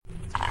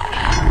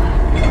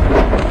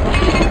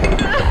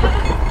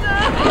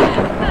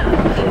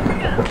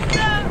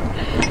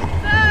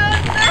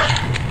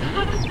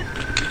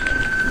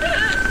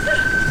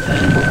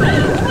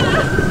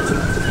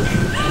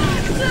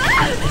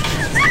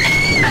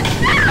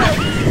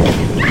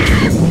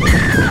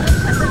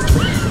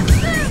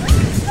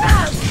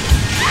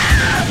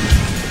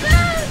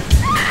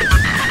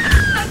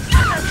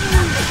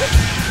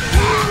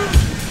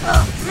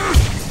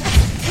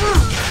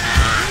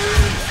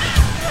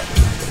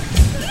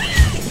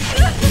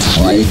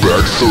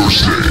Throwback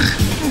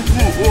Thursday.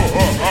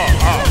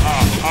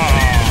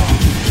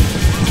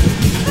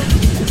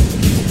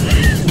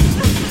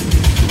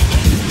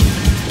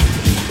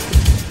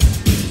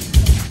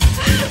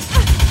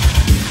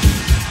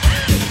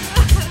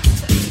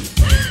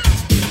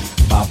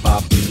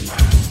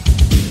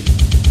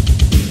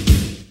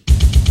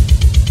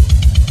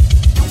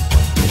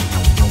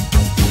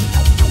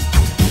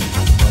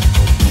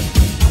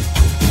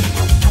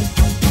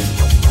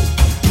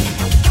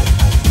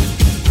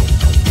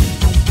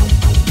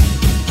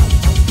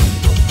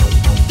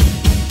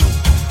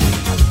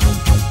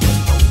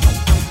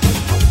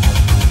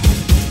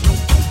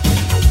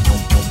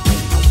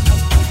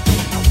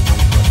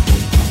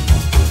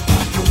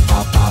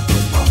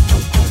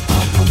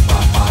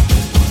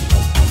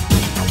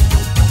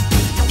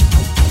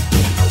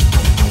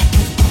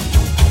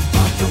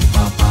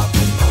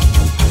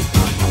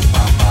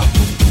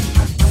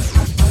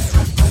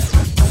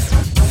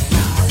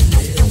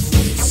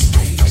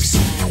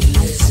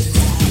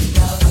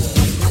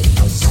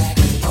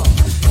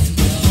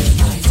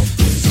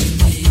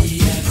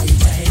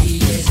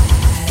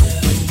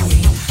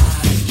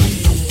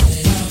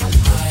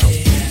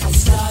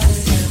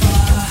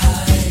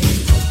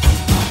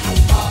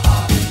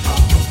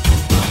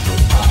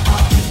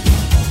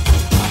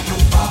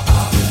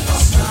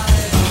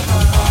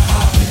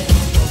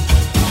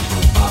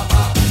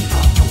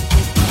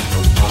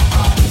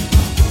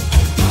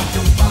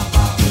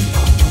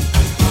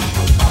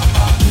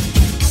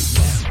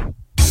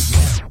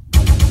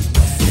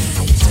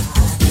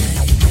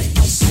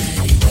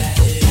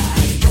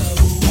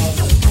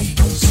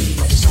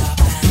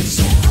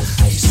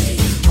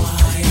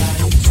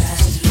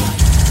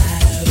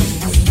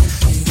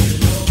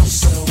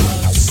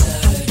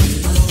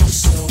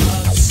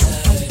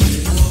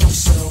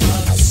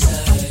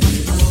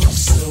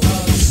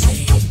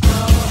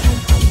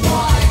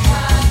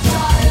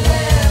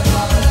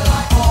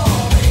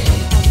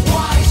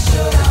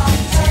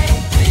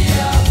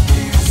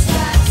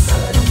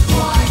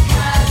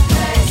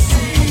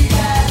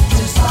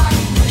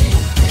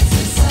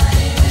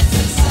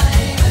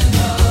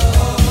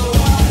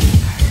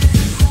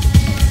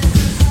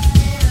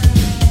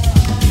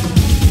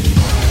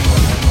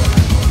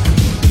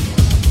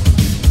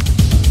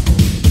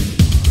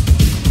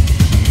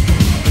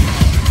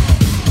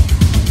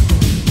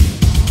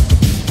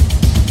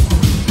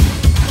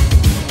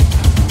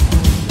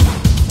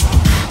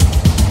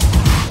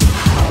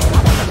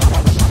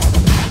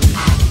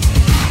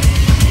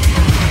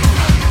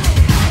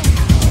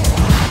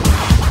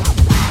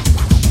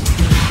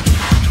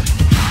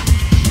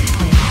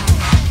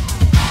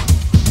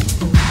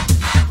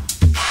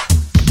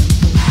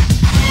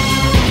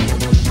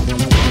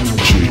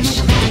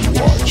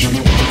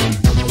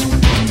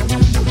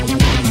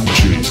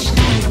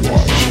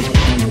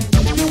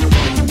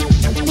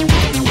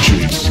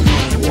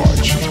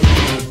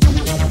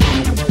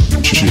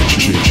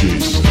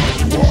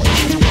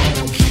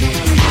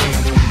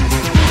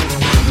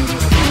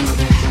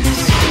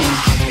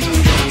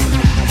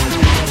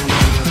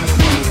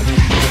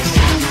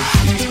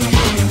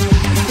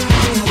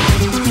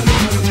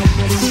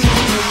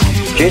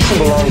 Jason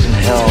belongs in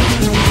hell.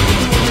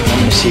 I'm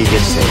gonna see he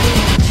gets saved.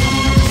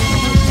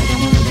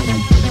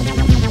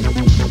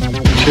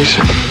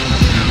 Jason?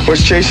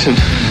 Where's Jason?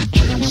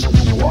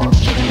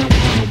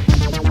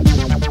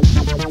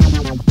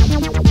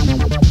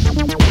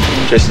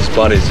 Jason's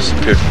body has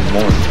disappeared from the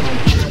morgue.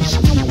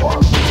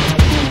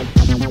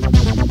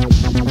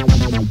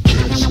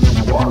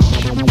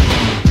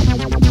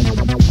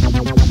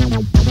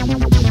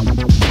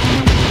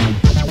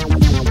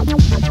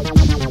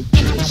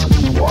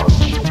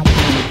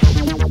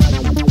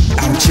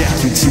 I'll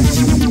check you till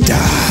you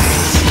die.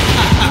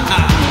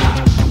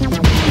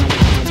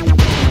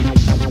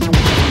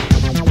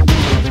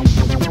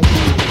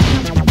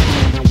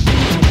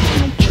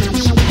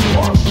 Jason,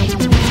 watch.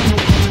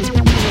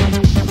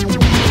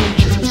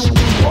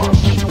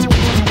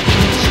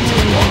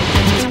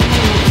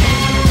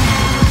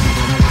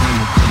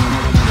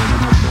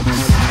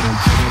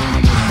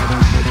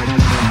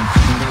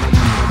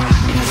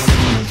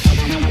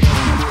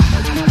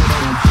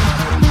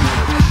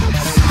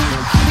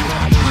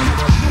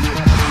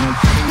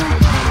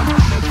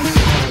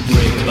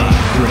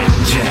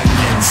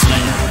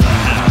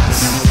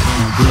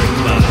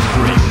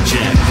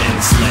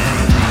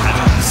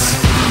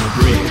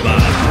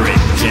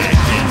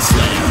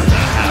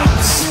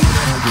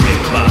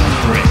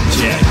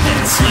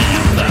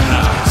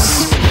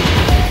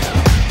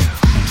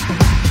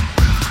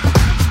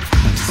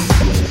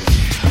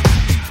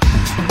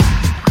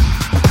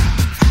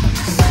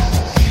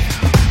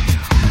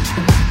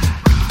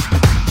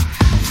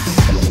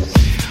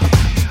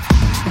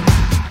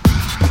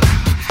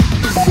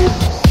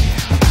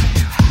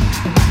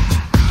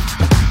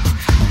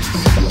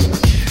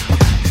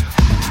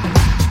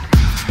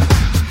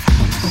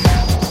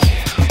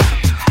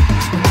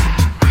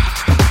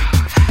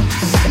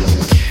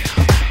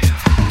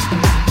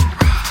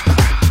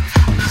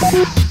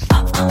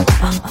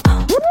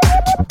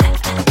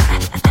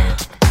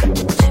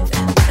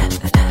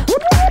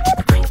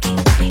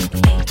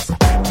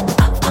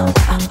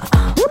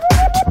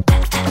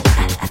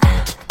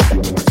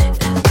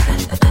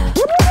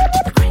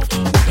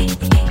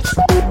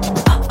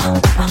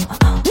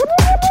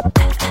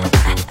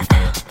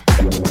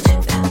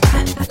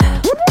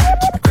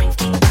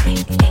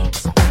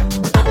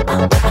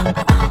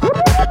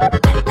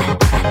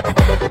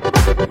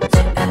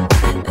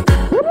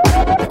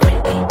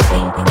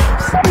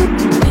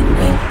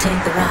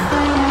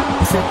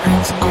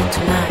 on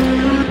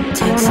tonight.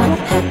 Take some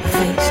happy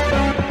face.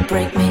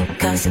 Break me,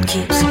 cause it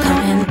keeps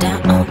coming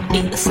down on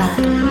either side.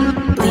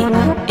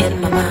 Bleeding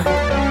in my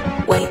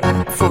mind.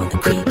 Waiting for the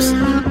creeps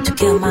to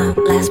kill my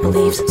last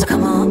beliefs. So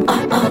come on,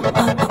 down to the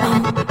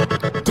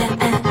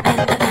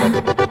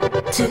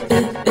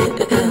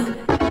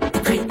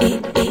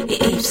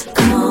creeps.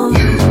 Come on.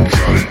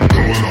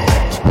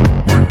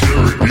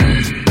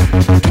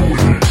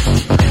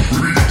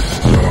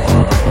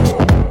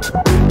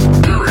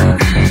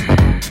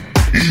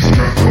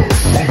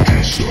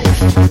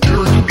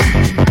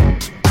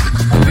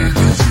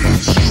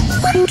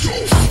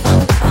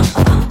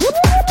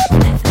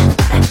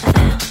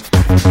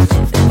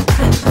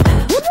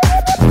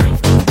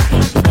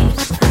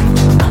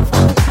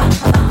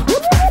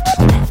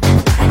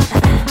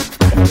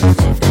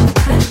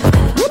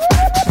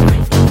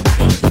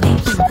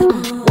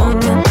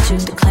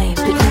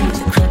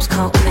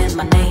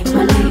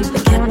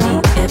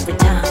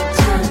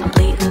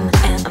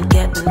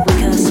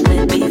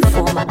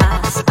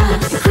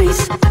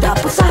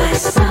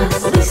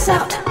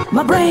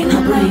 My brain,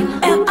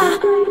 am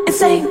I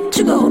insane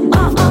to go on,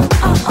 down to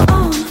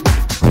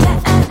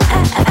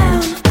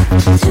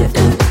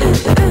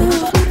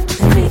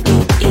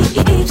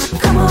creeps?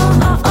 Come on,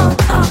 down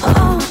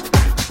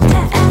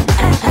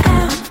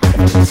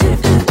to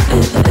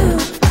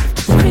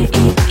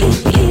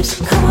creeps.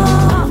 Come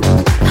on.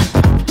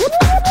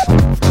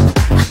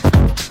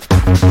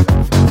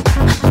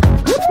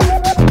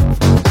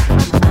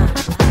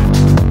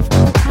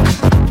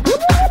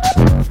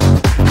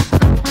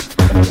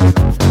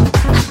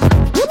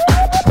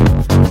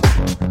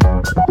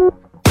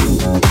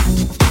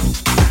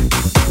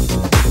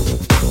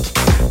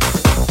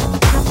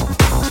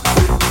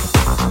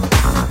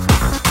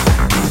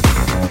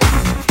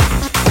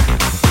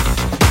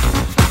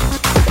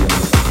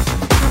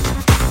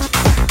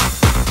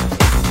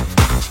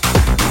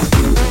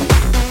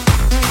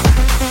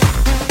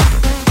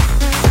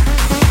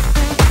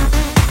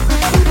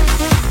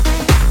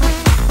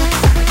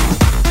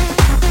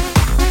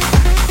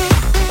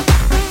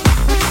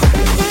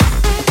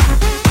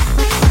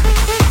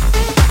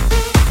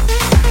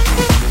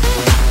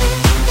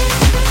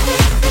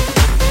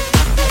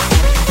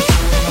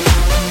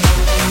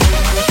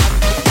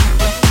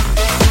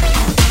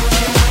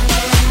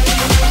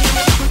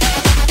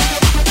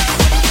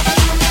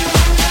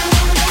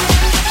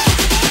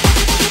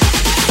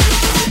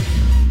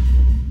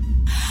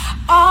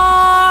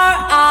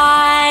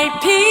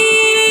 R.I.P.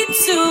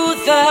 to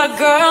the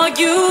girl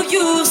you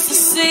used to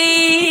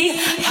see.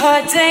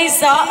 Her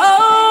days are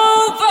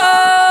over.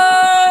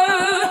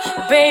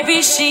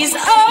 Baby, she's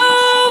over.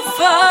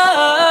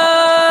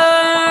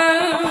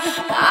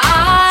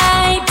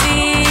 I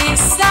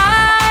decided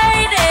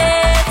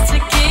to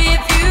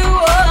give you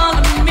all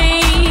of me.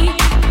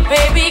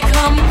 Baby,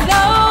 come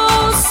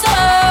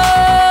closer.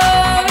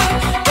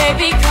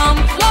 Baby,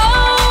 come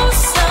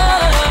closer.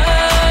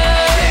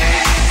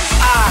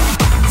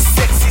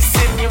 Sexy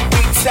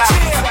senorita,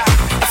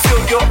 I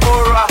feel your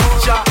aura.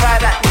 Jump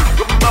right at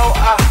your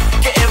motor.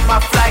 Get in my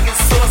flying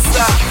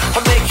saucer.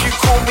 I'll make you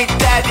call me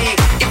daddy,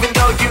 even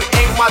though you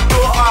ain't my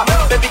daughter.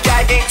 Baby,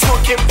 I ain't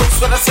talking books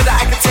when I say that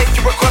I can take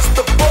you across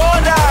the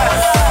border.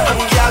 I'm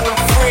young and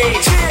free,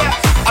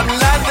 I'm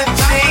London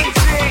G.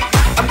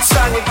 I'm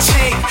tongue in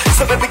cheek,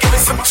 so baby, give me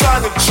some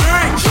tongue and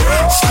drink.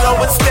 Slow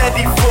and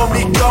steady for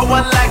me, go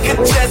on like a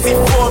Jazzy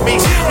for me,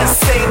 and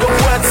say the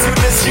words soon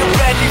as you're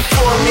ready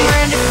for me.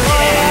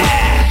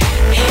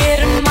 Hit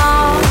 'em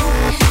all,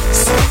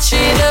 switch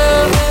it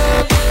up,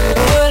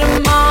 put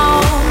 'em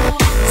on,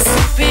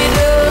 sip it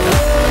up,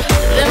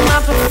 let my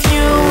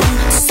perfume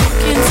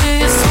soak into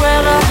your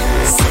sweater.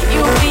 Say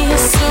you'll be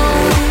here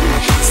soon,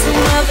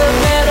 sooner the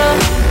better.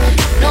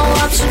 No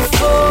option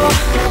for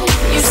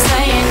you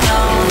saying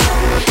no.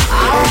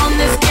 I run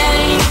this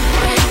game,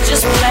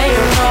 just play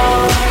a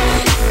role.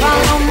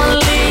 Follow my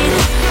lead,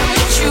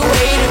 what you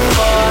waiting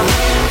for?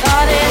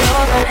 Thought it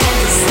over and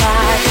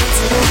decided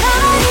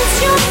tonight is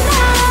your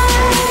night.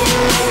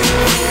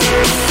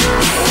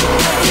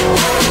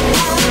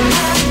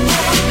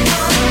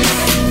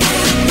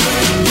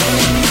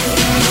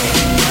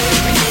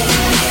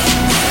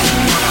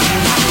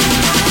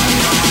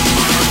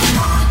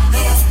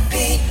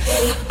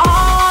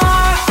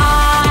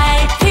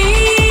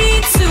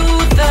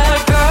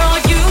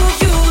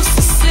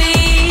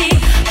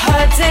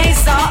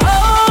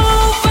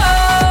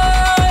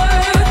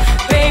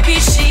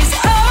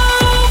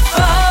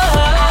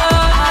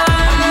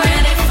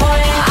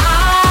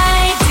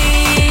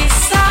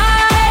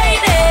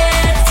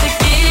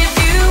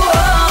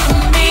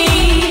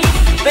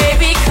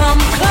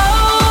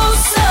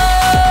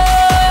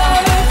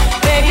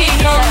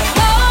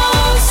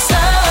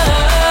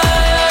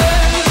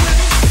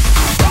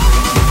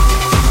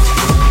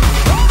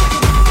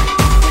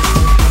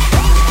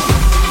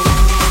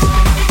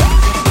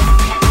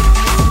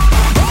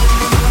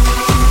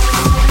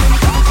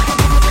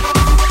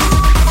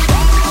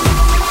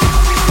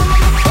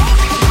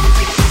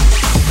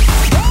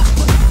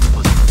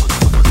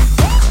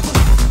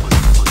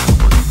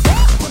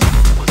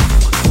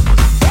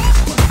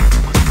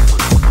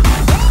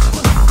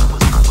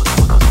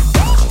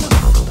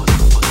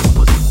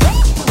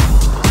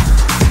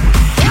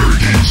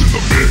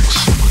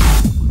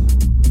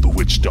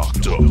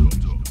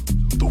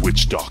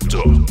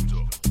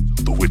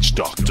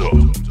 doctor,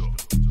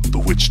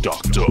 the witch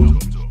doctor,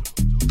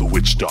 the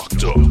witch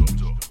doctor,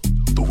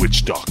 the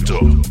witch doctor,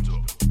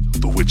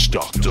 the witch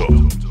doctor,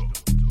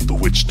 the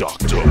witch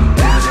doctor.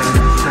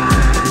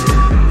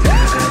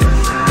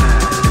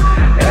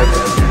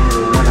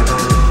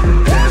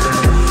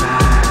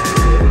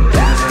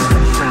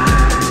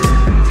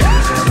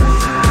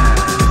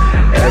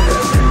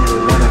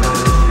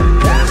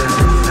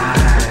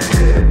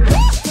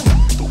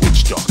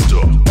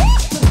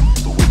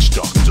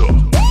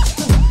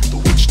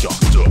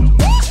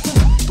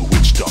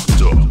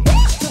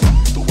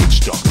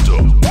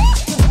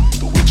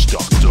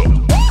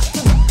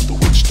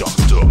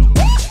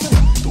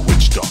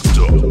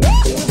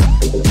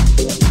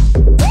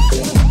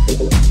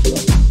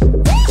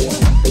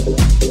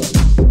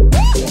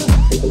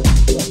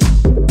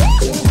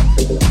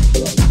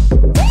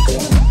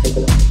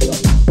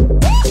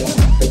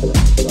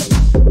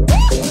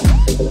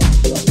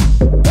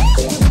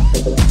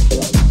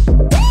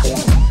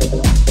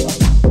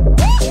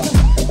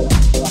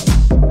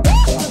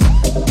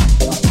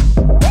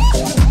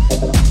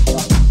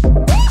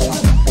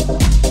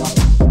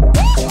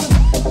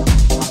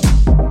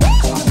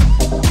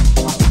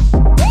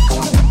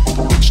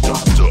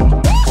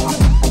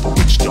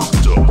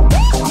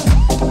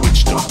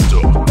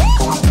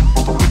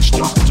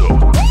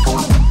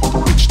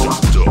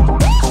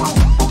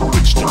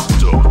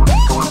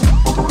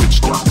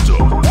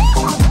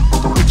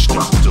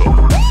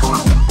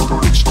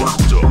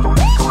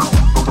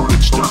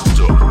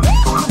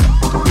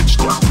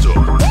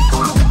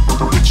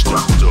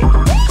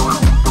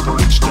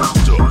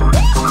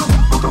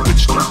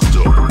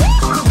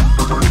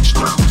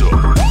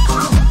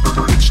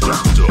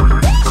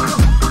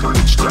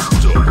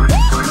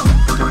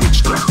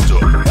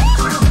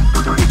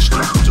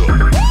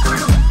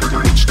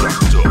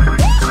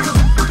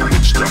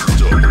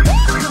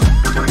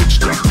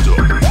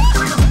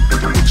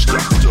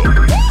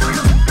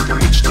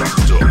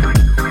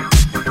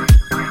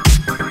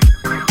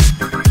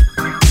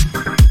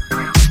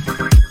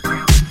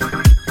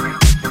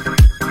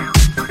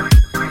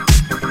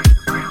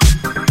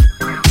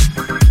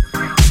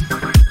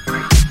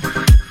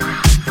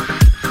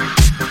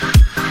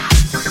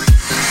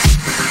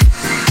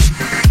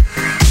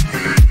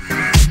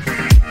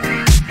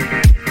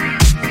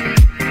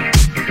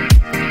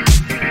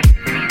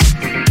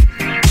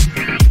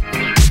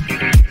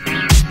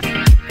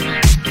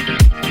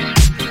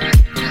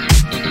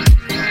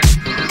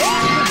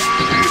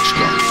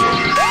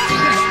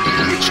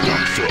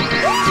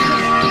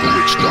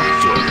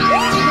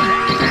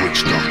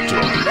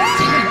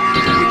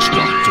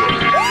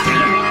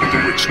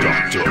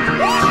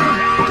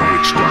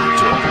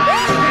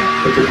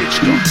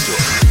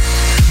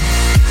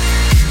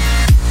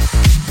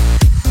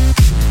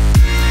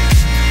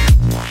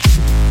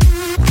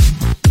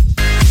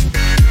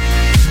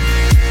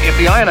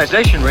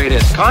 Ionization rate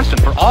is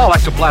constant for all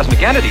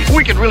ectoplasmic entities,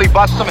 we could really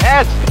bust some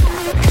heads.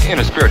 In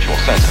a spiritual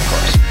sense, of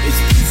course. It's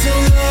been so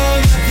long,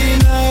 I've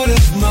been out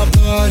of my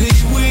body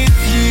with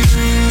you.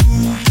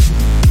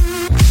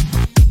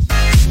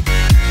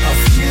 I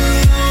feel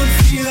alone,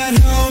 feel at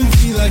home,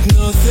 feel like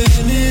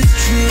nothing is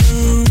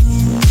true.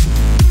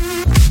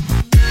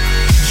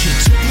 She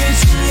took me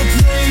to a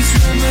place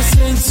where my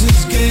senses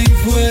gave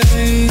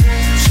way.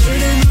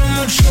 Shutting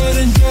round,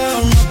 shutting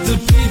down what the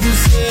people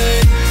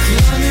say.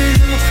 Climbing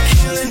up,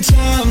 killing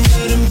time,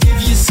 let them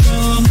give you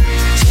some.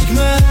 Take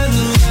my hand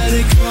and let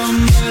it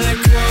come, let it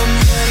come,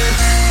 let it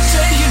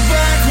take it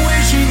back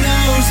when she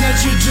knows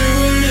that you're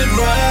doing it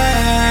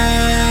right.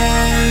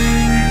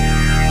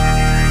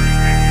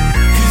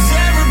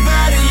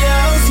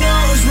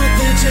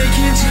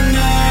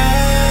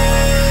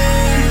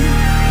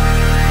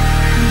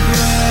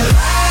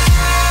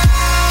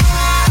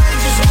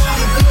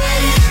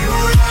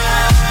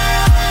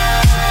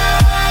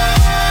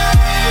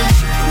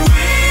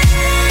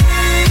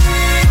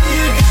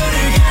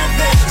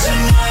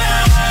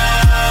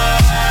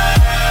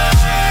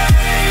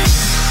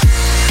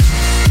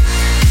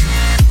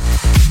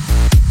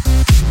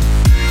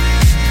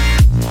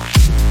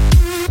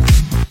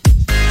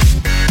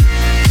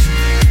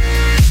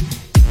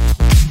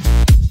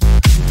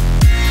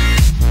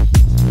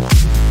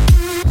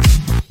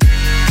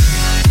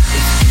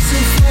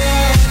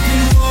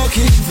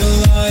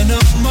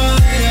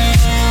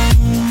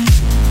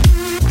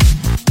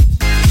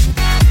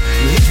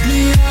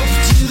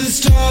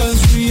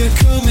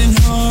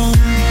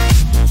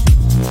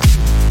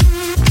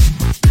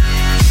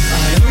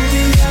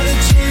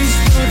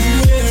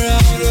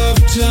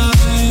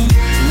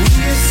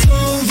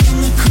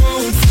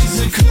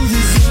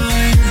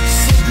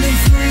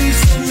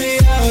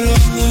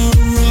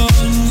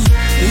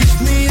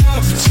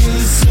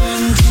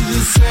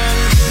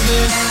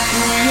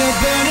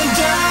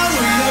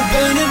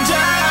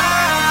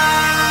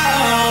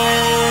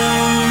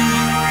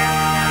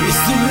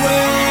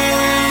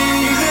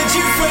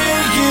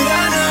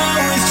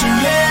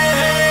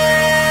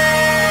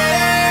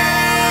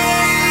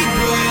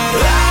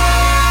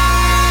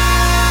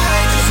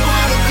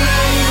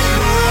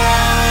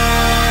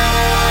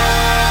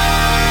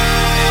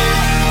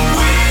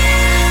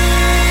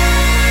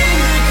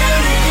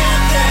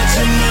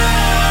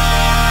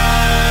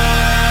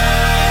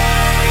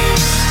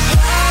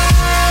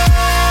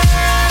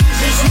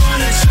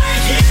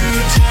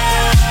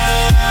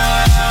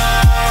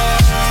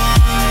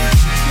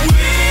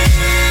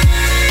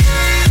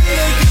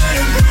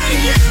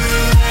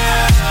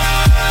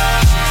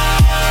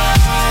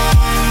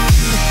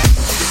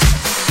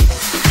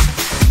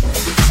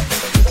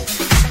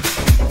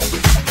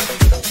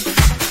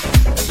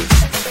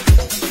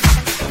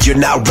 You're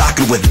now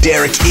rocking with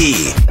Derek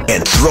E.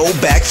 and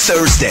Throwback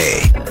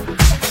Thursday.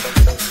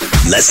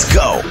 Let's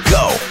go,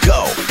 go,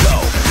 go, go.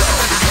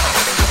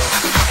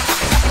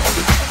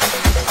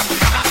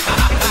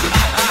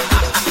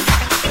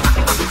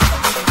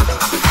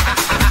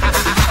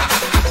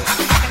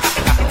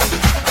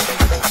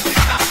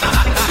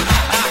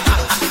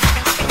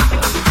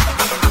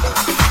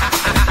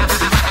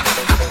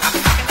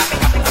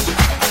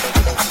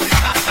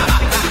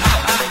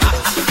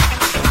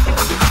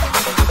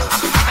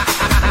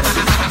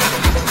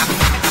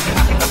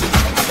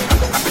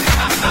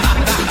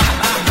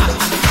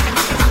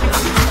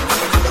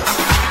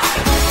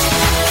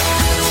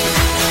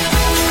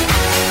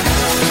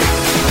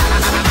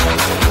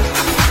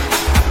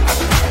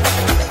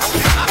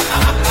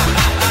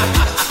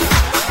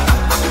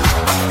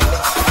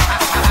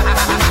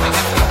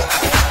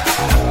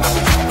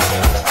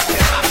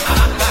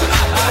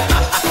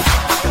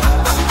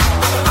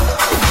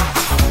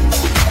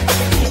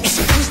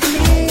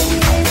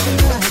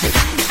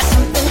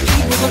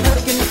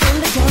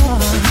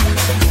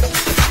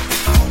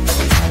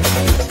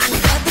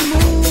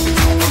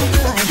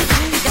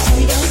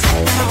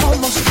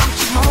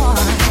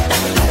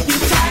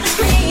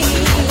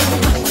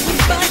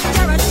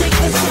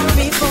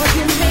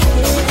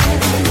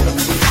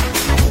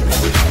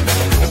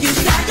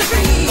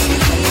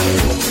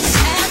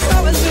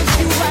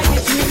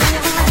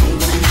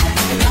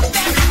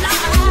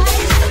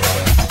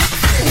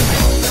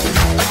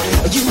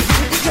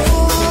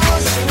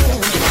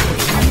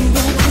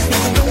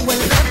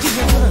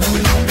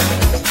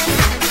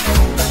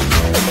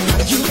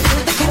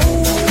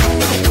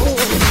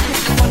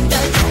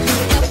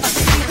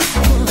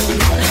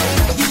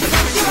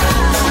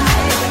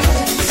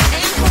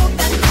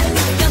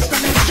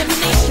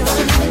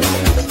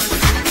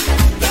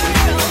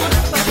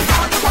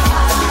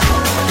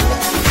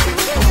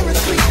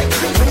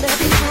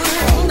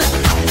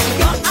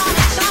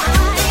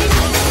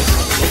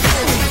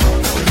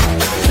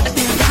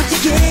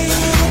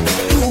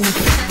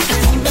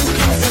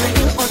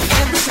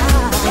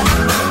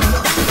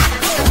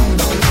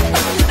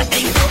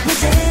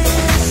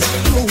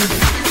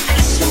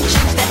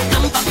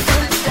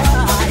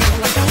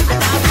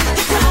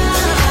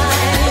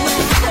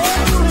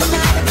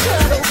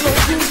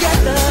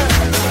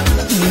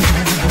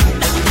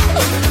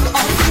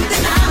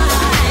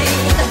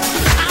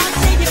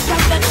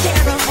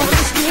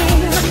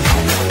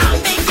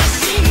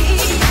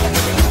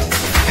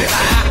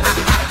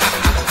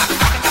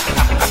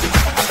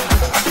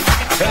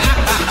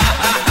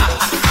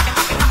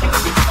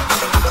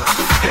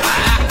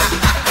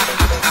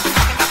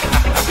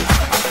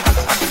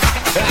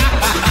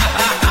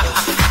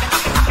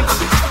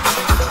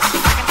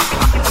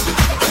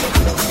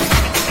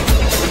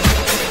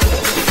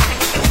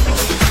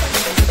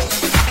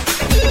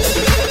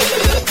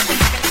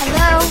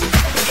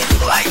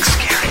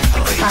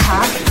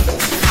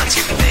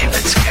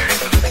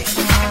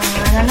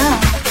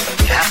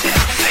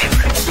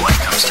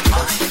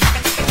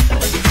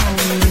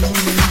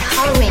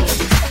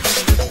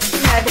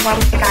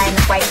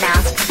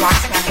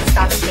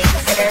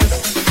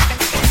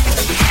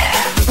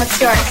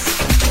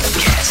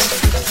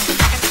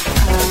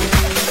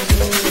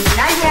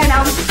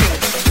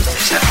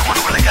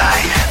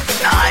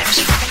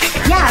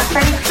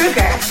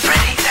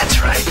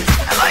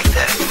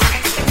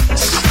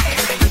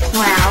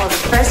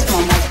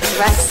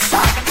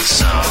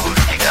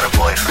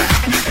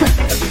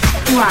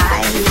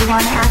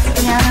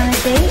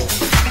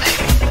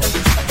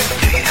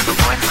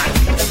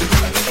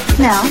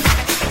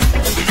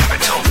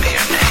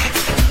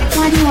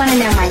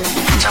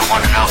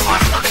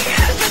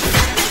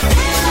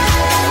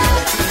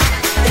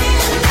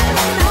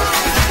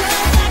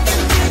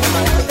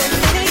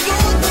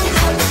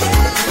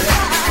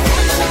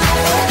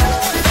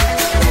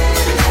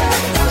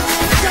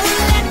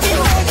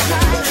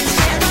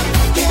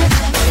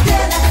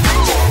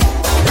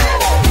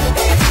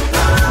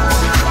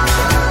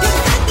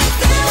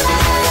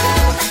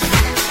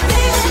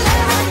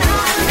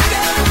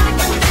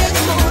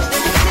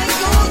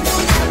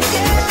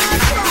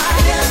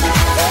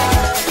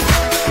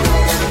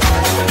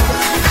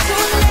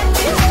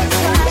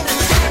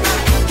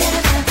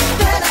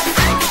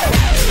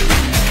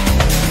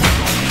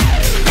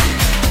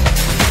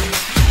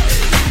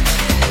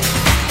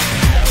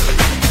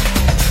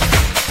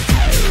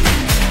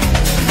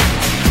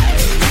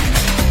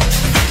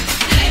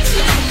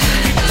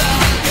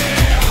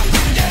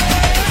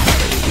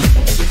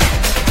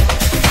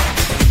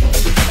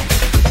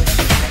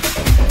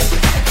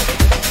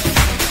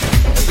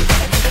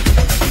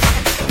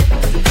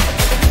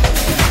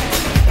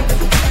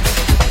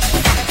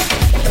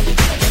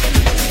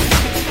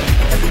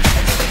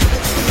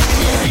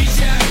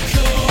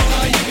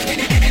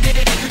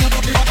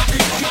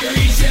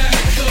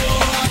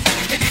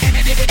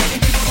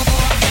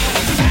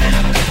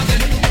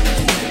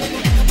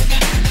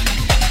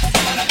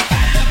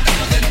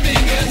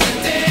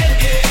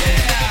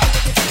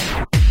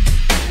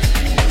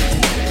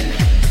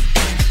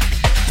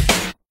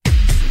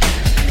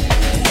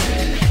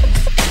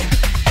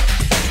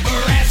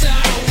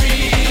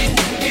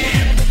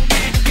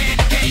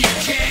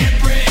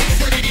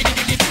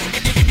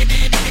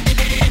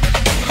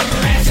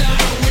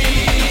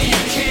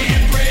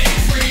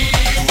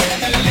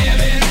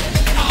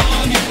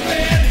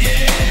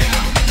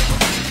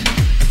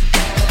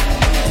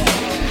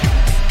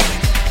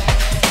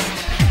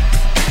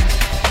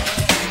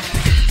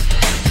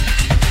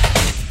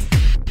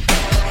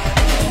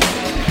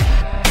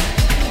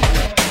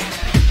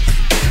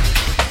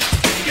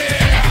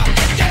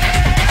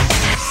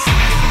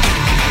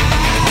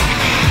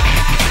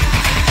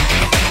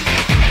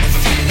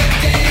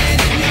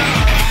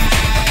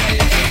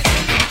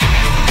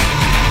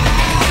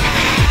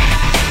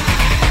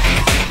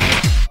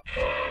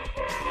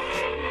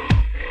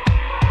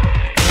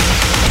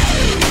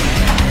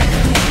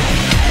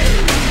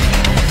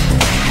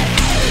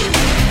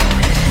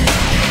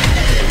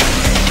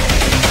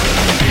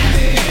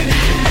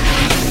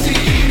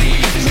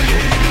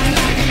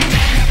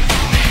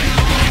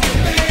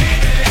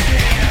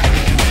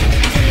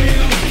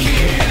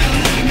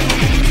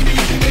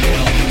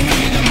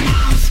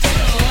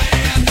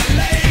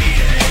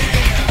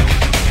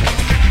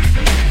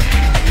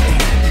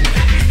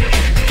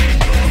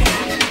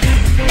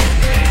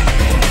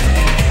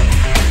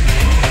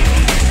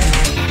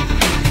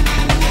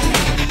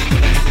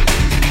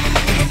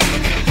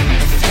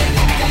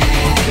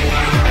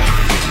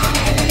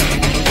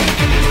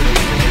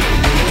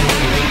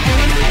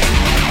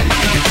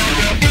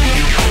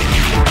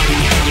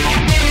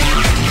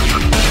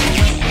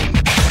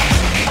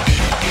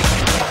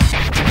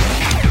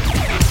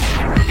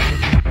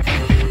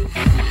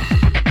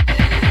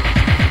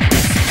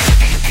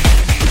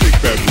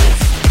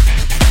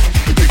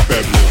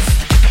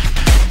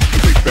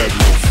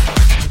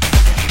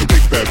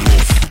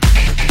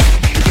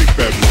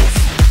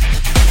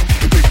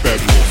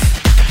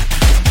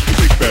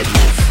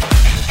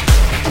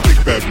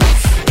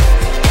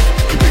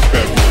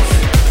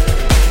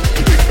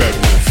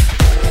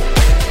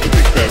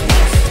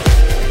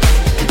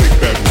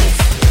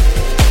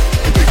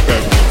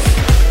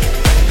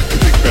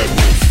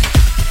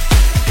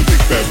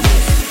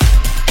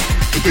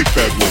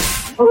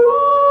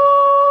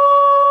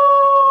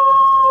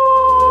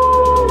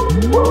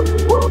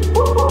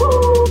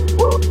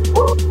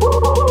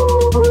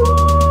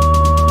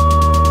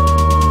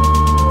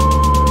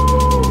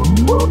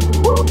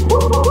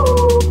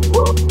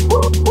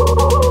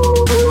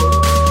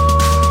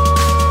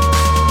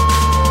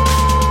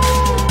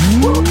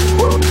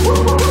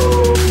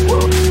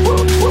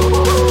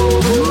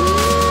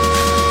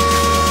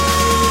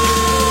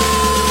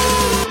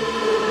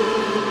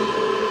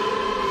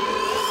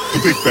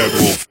 bad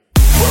wolf.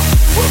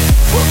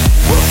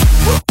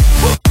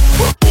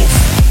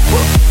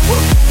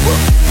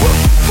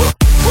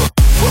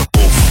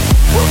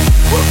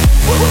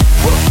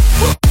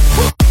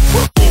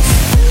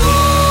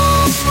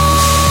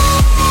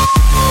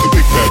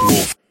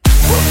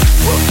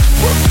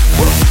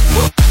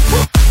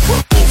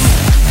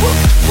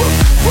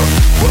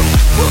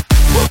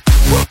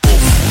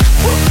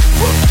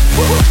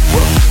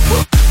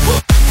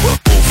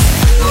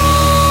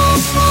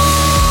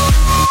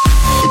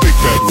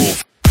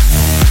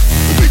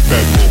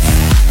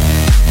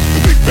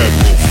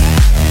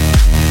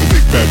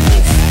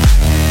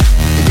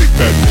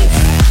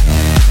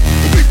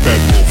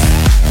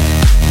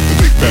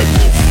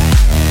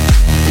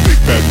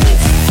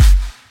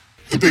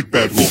 Big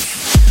bad wolf.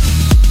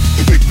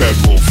 The big bad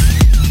wolf.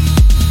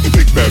 The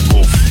big bad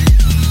wolf.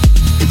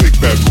 The big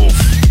bad wolf.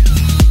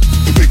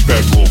 The big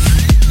bad wolf.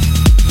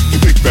 The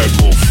big bad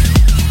wolf.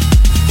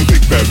 The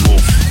big bad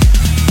wolf.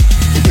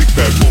 The big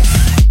bad wolf.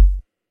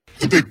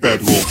 The big bad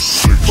wolf.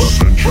 6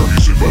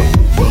 centuries ago,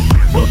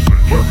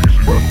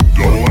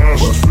 the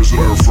last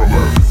visitor from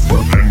Earth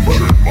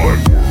entered my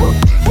world.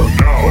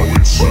 Now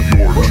it's your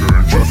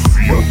turn to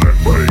feel that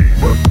pain.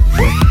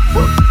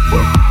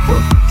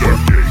 The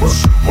gates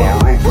are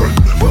open.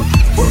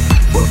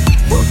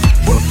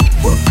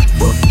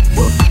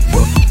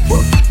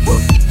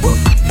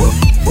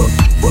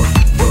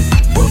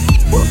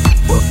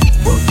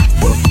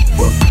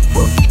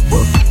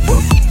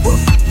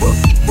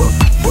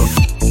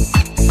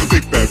 The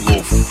big bad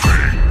wolf.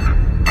 Pain,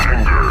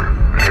 anger,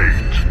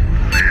 hate,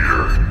 fear,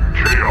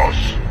 chaos,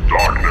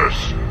 darkness,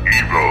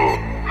 evil,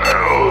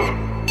 hell.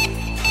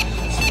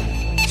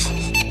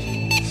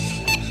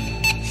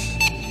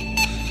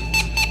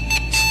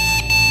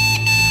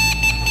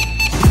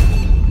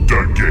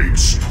 The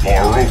gates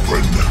are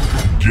open.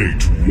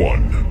 Gate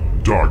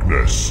 1,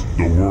 darkness,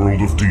 the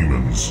world of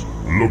demons.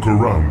 Look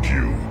around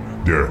you,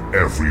 they're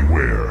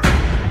everywhere.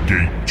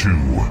 Gate 2,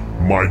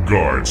 my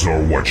guards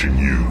are watching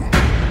you.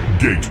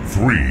 Gate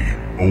 3,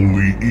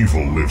 only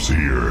evil lives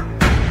here.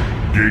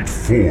 Gate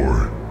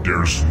 4,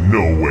 there's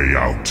no way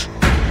out.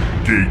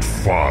 Gate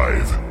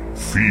 5,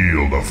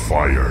 feel the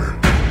fire.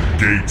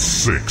 Gate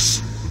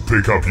 6,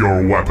 pick up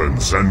your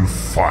weapons and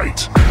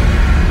fight.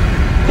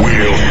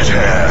 We'll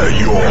tear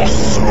your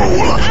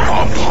soul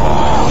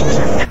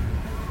apart.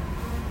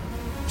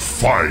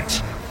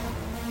 Fight.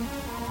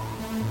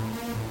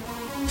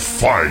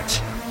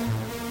 Fight.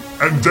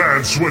 And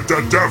dance with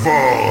the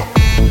devil.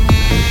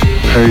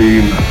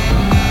 Pain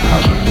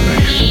has a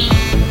face.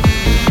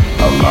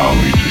 Allow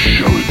me to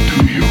show it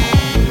to you.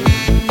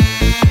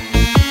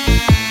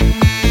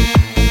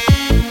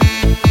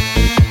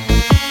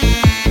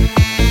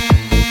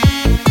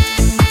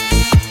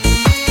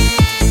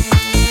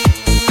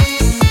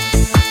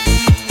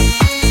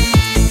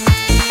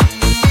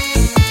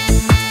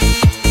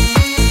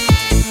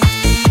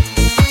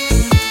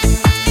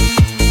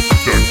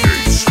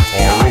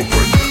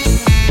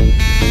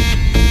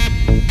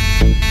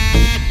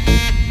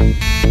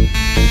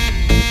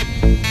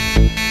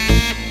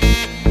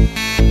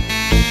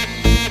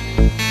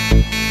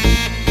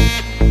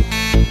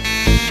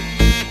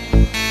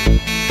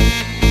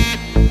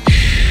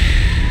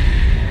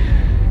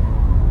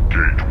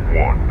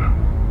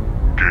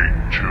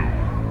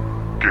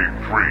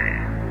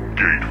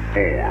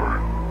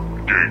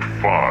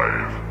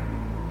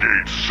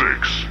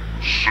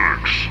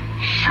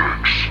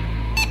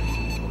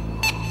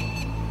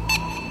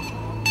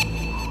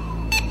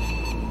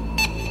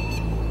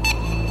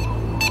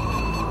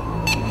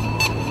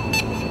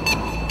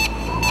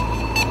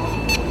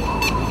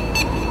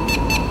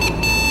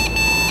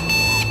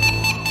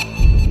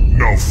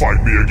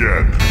 Fight me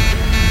again.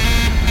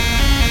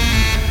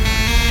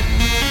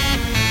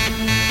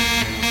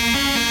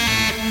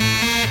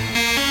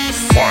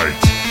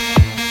 Fight.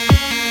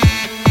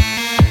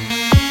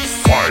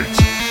 Fight.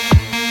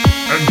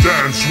 And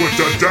dance with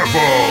the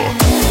devil.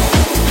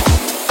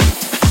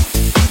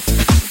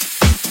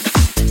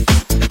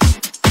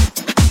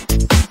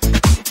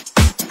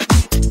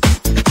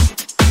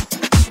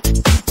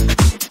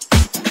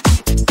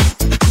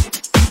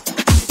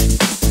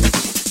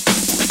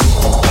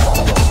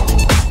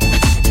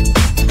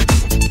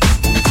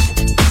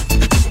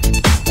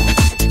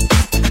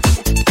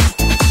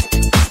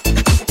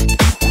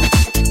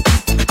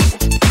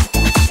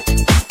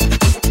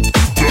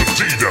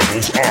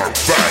 Are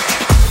back.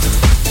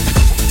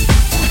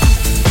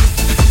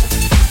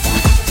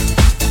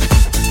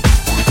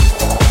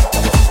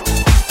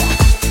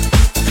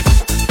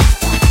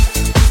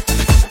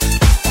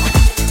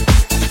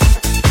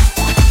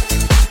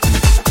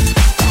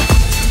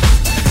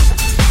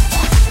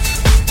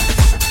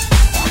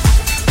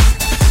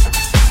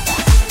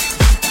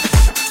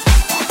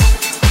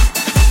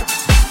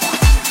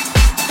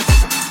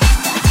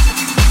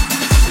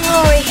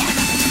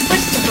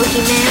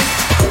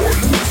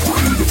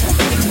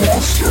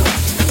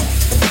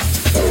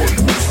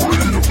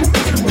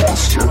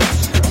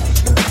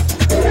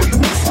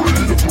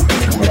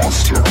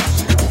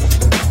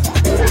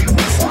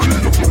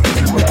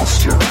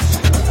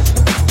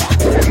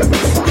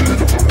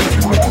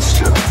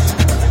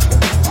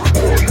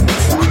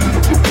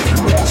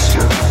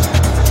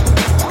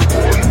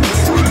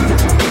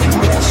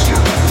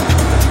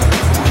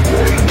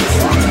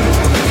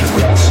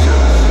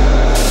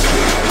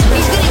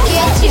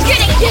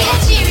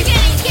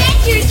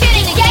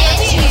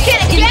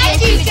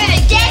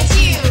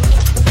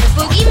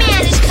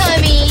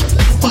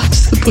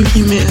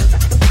 boogeyman.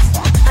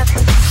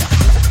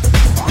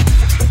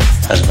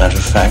 As a matter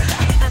of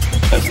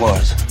fact, it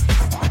was.